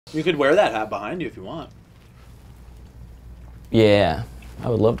You could wear that hat behind you if you want. Yeah, I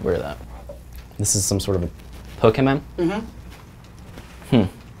would love to wear that. This is some sort of a Pokemon? Mm-hmm.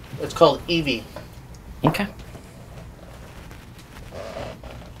 It's called Eevee. Okay.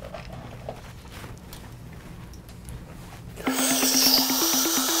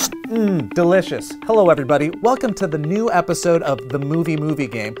 Delicious. Hello, everybody. Welcome to the new episode of the Movie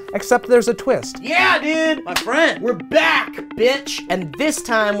Game, except there's a twist. Yeah, dude! My friend! We're back, bitch! And this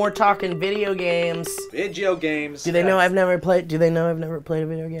time we're talking video games. Video games. Do they know I've never played a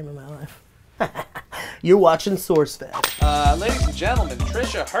video game in my life? You're watching SourceFed. Ladies and gentlemen,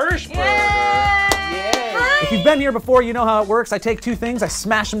 TRISHA HERSHBERGER. Yay! If you've been here before, you know how it works. I take two things, I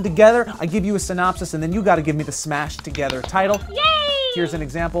smash them together, I give you a synopsis, and then you gotta give me the smashed together title. Yay! Here's an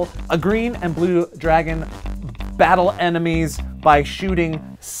example. A green and blue dragon battle enemies by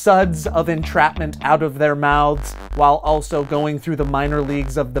shooting suds of entrapment out of their mouths while also going through the minor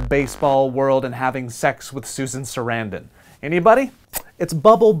leagues of the baseball world and having sex with Susan Sarandon. Anybody? It's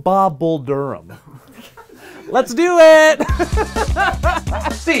Bubble Bob Bull Durham. Let's do it!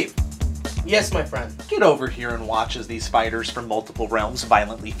 Steve, Yes, my friend. get over here and watch as these fighters from multiple realms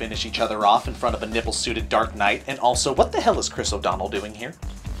violently finish each other off in front of a nipple-suited Dark Knight. And also, what the hell is Chris O'Donnell doing here?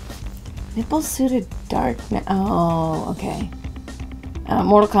 Nipple-suited dark... Oh, okay.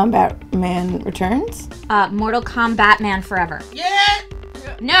 Mortal Kombat Man Returns? Mortal Kombat Man Forever. Yeah!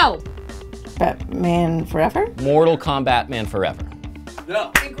 No! Batman Forever? Mortal Kombat Man Forever.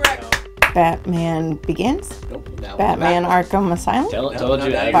 No. Incorrect. Batman Begins? Nope. That Batman Arkham Asylum? Told you,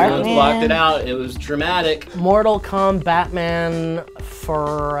 no, everyone's Batman. blocked it out. It was dramatic. Mortal Kombat Man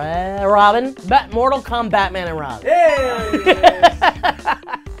for Robin? Mortal Kombat Man and Robin.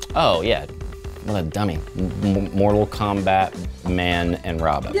 Oh, yeah. What a dummy. Mortal Kombat Man and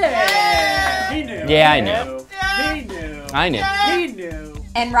Robin. Yeah! He knew. Yeah, I knew. He knew. I knew. He knew.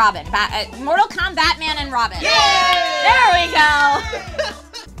 And Robin. Mortal Kombat Man and Robin. There we go!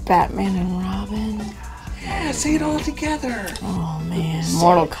 Batman and Robin. Yeah, say it all together. Oh, man.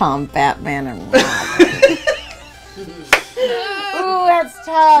 Mortal Kombat Man and Robin. Ooh, that's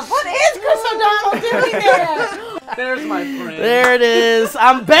tough. What is Chris O'Donnell doing there? There's my friend. There it is.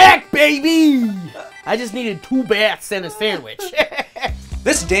 I'm back, baby! I just needed 2 bats and a sandwich.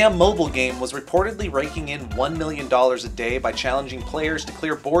 This damn mobile game was reportedly raking in $1 million a day by challenging players to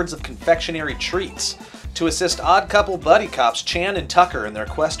clear boards of confectionery treats to assist odd couple buddy cops Chan and Tucker in their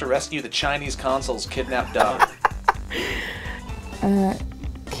quest to rescue the Chinese consul's kidnapped daughter.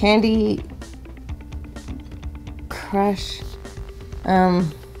 Candy Crush.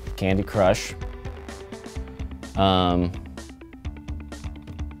 Candy Crush.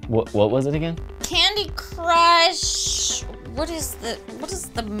 What was it again? Candy Crush. What is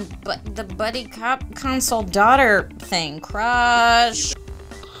the buddy cop console daughter thing? Crush.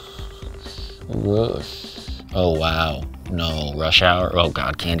 Rush. Oh, wow. No, Rush Hour. Oh,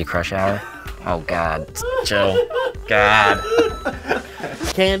 God. Candy Crush Hour. Oh, God. Joe. God.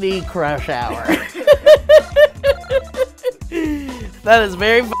 Candy Crush Hour. That is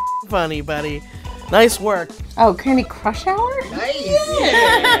very funny, buddy. Nice work. Oh, Candy Crush Hour? Nice.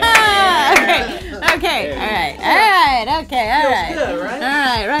 Okay, alright, okay, alright. Good, right?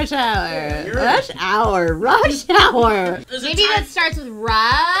 Alright, Rush Hour. Rush Hour. Maybe that starts with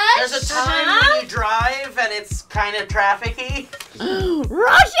Rush? There's a time when you drive and it's kind of trafficy.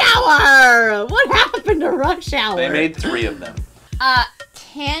 Rush Hour! What happened to Rush Hour? They made 3 of them.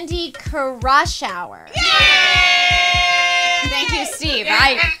 Candy Crush Hour. Thank you, Steve.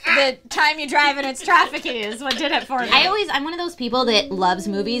 The time you drive and it's trafficy is what did it for me. I'm one of those people that loves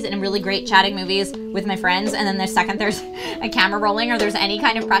movies and I'm really great chatting movies with my friends, and then the second there's a camera rolling or there's any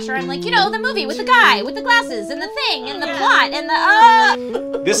kind of pressure, I'm like, the movie with the guy with the glasses and the thing and the plot and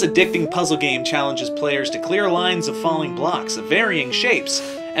the This addicting puzzle game challenges players to clear lines of falling blocks of varying shapes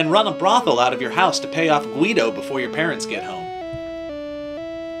and run a brothel out of your house to pay off Guido before your parents get home.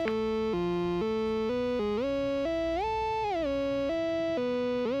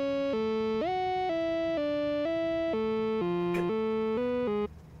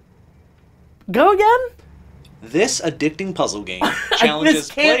 Go again? This addicting puzzle game challenges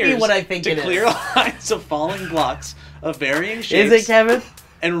This can't be players what I think to it clear is. lines of falling blocks of varying shapes Is it, Kevin?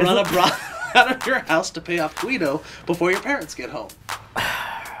 and run a brothel out of your house to pay off Guido before your parents get home.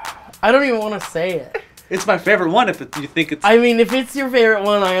 I don't even want to say it. It's my favorite one if you think it's... I mean, if it's your favorite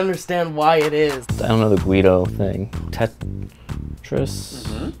one, I understand why it is. I don't know the Guido thing. Tetris?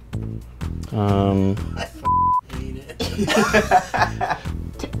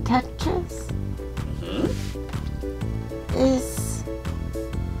 Tetris? Is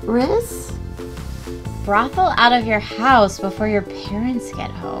Riz? brothel out of your house before your parents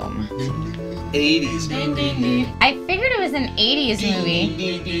get home. 80s movie. I figured it was an 80s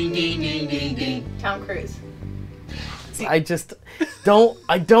movie. Tom Cruise. I just don't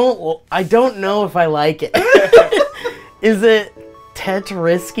know if I like it. Is it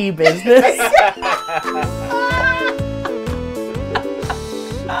Risky Business?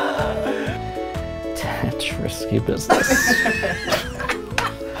 Risky Business.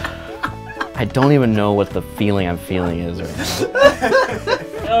 I don't even know what the feeling I'm feeling is right now.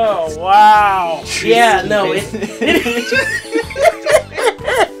 Oh wow! Yeah, no,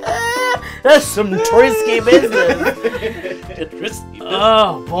 that's some Risky Business.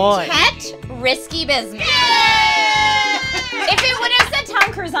 Oh boy! Risky Business. If it would have said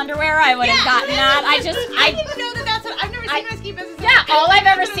Tom Cruise underwear, I would have gotten that. I didn't know that's what I've never seen Risky Business. Yeah, all I've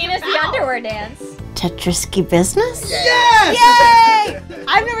ever seen is the underwear dance. Risky Business? Yes! Yay!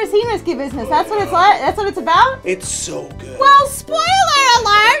 I've never seen Risky Business. That's what it's like. That's what it's about. It's so good. Well, spoiler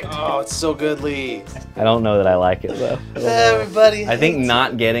alert! Oh, it's so good, Lee. I don't know that I like it though. Everybody. I think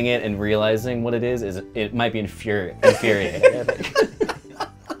not getting it and realizing what it is it might be infuriating. I think.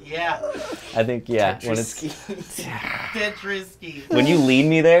 Yeah. I think when it's Risky. when you lead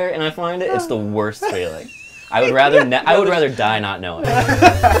me there and I find it, it's the worst feeling. I would rather die not knowing.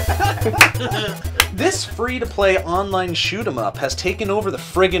 This free-to-play online shoot-'em-up has taken over the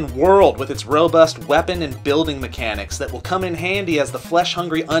friggin' world with its robust weapon and building mechanics that will come in handy as the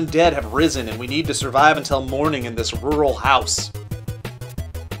flesh-hungry undead have risen and we need to survive until morning in this rural house.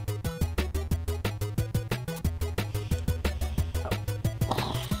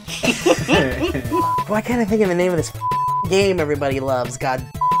 Why can't I think of the name of this game everybody loves? God.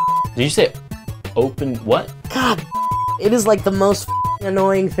 Did you say open what? God. It is like the most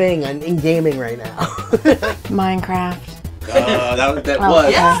annoying thing in gaming right now. Minecraft. That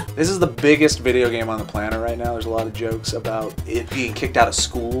was. Yeah. This is the biggest video game on the planet right now. There's a lot of jokes about it being kicked out of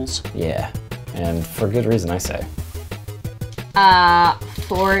schools. Yeah, and for good reason, I say.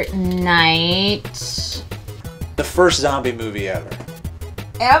 Fortnite. The first zombie movie ever.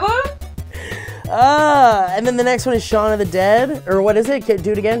 Ever? And then the next one is Shaun of the Dead, or what is it? Do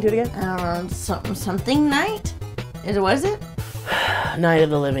it again. I don't know. Something night. What is it? Night of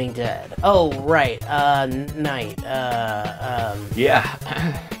the Living Dead. Oh right. Night. Yeah.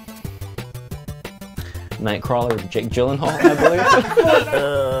 Nightcrawler, Jake Gyllenhaal, I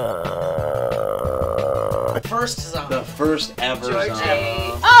believe. First zombie. The first ever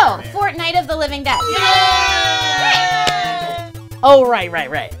zombie. Oh, Fortnite of the Living Dead. Oh right.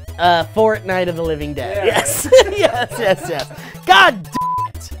 Fortnite of the Living Dead. Yeah. Yes. yes. God damn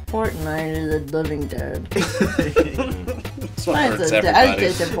it. Fortnite of the Living Dead. This one hurts That's everybody.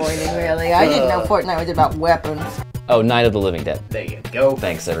 disappointing, really. I didn't know Fortnite was about weapons. Oh, Night of the Living Dead. There you go.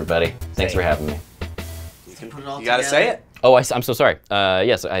 Thanks, everybody. Thanks for having me. You gotta say it. Oh, I'm so sorry.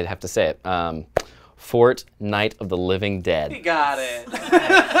 Yes, I have to say it. Fortnite of the Living Dead. You got it.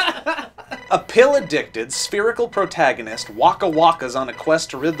 A pill-addicted, spherical protagonist Waka Waka's on a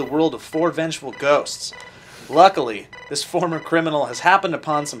quest to rid the world of 4 vengeful ghosts. Luckily, this former criminal has happened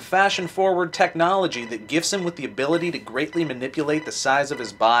upon some fashion-forward technology that gifts him with the ability to greatly manipulate the size of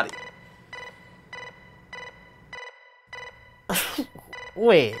his body.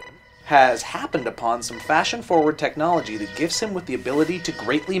 Wait. Has happened upon some fashion-forward technology that gifts him with the ability to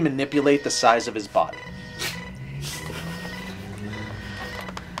greatly manipulate the size of his body.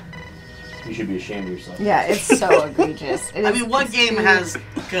 You should be ashamed of yourself. Yeah, it's so egregious. I mean, what game has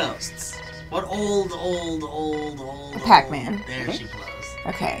ghosts? What old? Pac-Man. There she blows.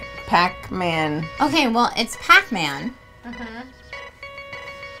 Okay, Pac-Man. Okay, well, it's Pac-Man.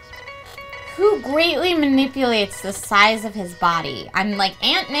 Who greatly manipulates the size of his body. I'm like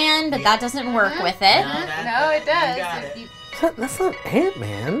Ant-Man, but that doesn't work with it. No, it does. That's not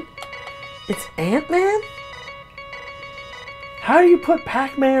Ant-Man. It's Ant-Man? How do you put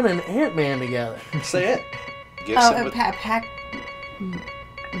Pac-Man and Ant-Man together? Say it. Gifts him with...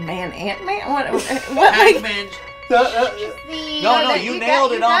 Man, Ant-Man? What? Pac-Man. No, you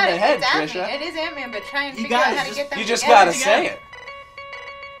nailed it on the head, Trisha. It is Ant-Man, but try and figure out how to get them You just together. gotta say it.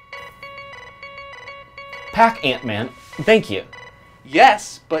 Pac Ant-Man. Thank you.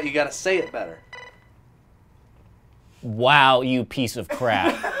 Yes, but you gotta say it better. Wow, you piece of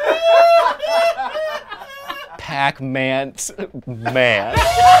crap. Pac-Man. Man.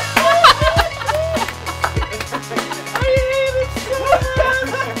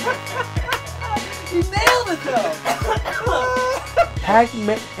 You nailed it though.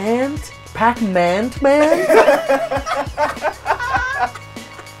 Pac-Man? Pac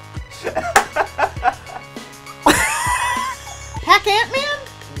Ant-Man?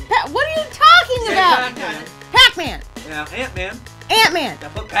 What are you talking about? Pac-Man. Yeah, Ant-Man. Ant-Man. Now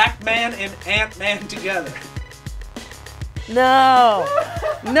put Pac-Man and Ant-Man together. No.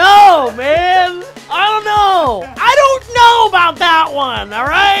 No, man. I don't know. I don't know about that one, all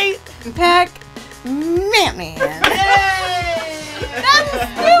right? Pac-Man. That's the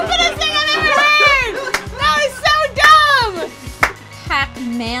stupidest thing I've ever heard! That was so dumb!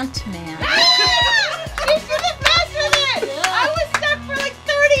 Pac-Man. You should have messed with it! I was stuck for like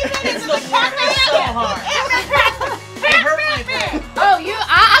 30 minutes with Pac-Man. So hard. Oh,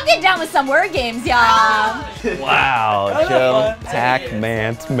 I'll get down with some word games, y'all. Wow, Joe.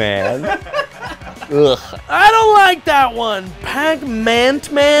 Pac-Man. Ugh. I don't like that one. Pac-Man.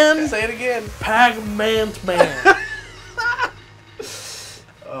 Say it again. Pac-Man.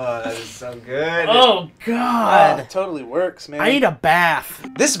 Oh, that is so good. Oh, God. It totally works, man. I need a bath.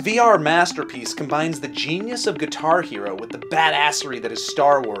 This VR masterpiece combines the genius of Guitar Hero with the badassery that is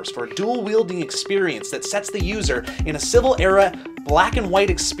Star Wars for a dual-wielding experience that sets the user in a Civil-era black and white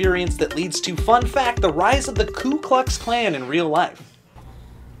experience that leads to, fun fact, the rise of the Ku Klux Klan in real life.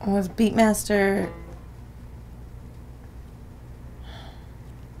 Was Beatmaster...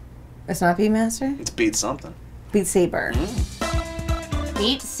 It's not Beatmaster? It's Beat something. Beat Saber.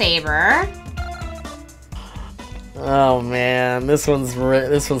 Beat Saber. Oh, man. This one's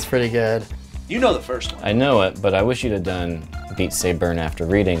pretty good. You know the first one. I know it, but I wish you'd have done Beat Say Burn after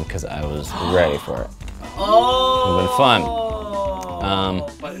reading because I was ready for it. Oh. It would have been fun.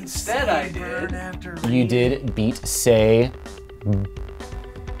 But instead I did. You did Beat Say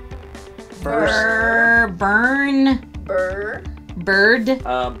Bird.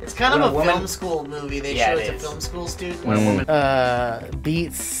 It's kind of a film school movie. They show it to film school students. When a woman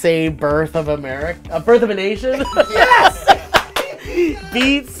Beat Say Birth of America. Birth of a Nation? Yes!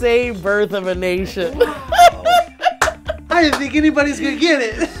 Beat Say Birth of a Nation. I didn't think anybody's gonna get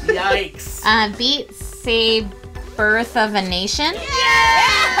it. Yikes. Beat Say Birth of a Nation.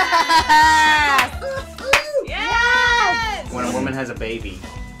 Yes! When a woman has a baby,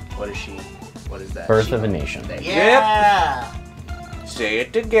 what is she? What is that? Birth of a Nation. Yeah. Say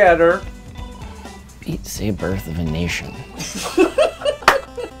it together. Beat Say Birth of a Nation.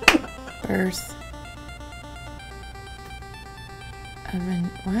 Birth of a...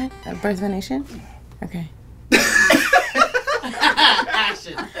 What? A Birth of a Nation? Okay.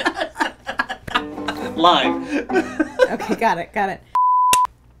 Action. Live. Okay, got it.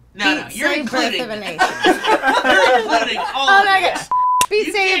 No, you're including. Birth of a Nation. You're including all Oh of my it. gosh. Beat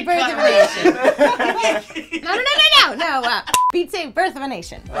You Say can't Birth cut of a around. Nation. No. Beat Say Birth of a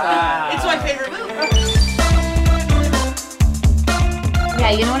Nation. It's my favorite movie.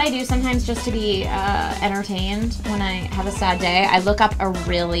 Yeah, you know what I do sometimes just to be entertained when I have a sad day? I look up a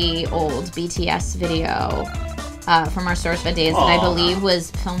really old BTS video from our SourceFed days that I believe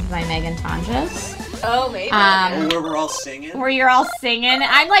was filmed by Megan Tonjes. Oh, maybe. Where we're all singing. Where you're all singing.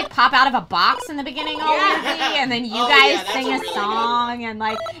 I'd like pop out of a box in the beginning all weirdly, and then you guys sing a song, and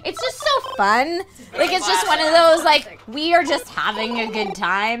like, it's just so fun. Like, it's just one of those, like, we are just having a good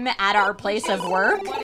time at our place of work.